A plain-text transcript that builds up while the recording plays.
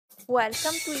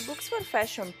Welcome to eBooks for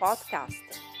Fashion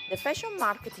podcast, the fashion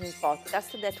marketing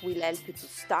podcast that will help you to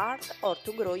start or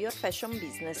to grow your fashion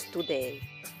business today.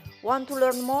 Want to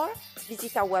learn more?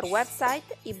 Visit our website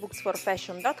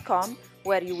ebooksforfashion.com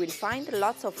where you will find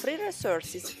lots of free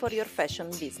resources for your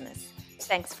fashion business.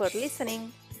 Thanks for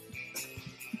listening.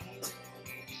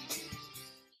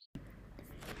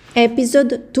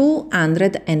 Episode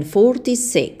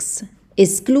 246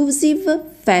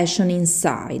 Exclusive Fashion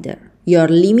Insider. Your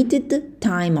limited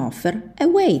time offer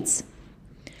awaits.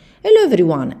 Hello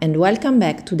everyone and welcome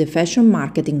back to the Fashion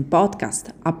Marketing Podcast,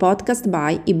 a podcast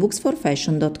by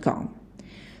ebooksforfashion.com.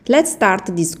 Let's start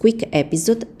this quick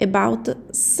episode about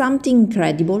something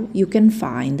incredible you can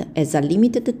find as a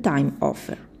limited time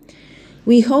offer.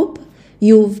 We hope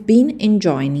you've been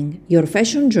enjoying your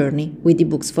fashion journey with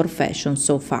eBooks for Fashion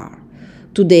so far.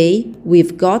 Today,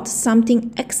 we've got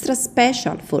something extra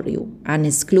special for you, an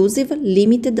exclusive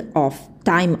limited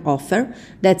time offer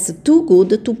that's too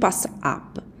good to pass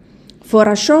up. For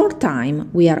a short time,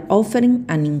 we are offering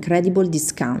an incredible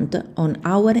discount on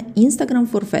our Instagram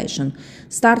for Fashion,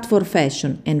 Start for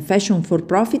Fashion and Fashion for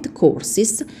Profit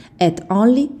courses at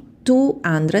only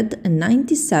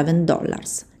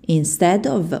 $297 instead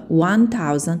of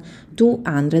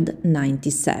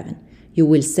 $1,297. You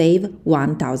will save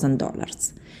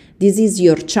 $1,000. This is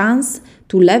your chance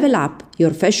to level up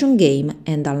your fashion game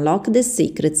and unlock the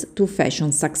secrets to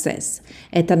fashion success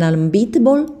at an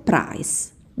unbeatable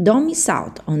price. Don't miss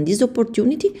out on this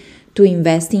opportunity to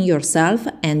invest in yourself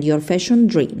and your fashion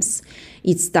dreams.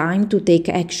 It's time to take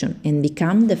action and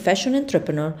become the fashion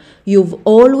entrepreneur you've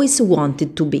always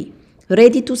wanted to be.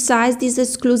 Ready to seize this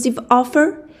exclusive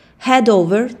offer? Head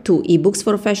over to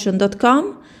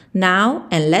ebooksforfashion.com now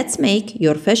and let's make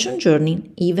your fashion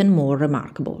journey even more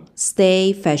remarkable.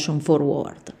 Stay fashion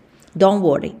forward. Don't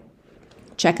worry.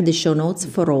 Check the show notes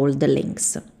for all the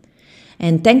links.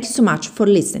 And thank you so much for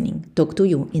listening. Talk to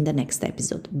you in the next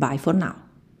episode. Bye for now.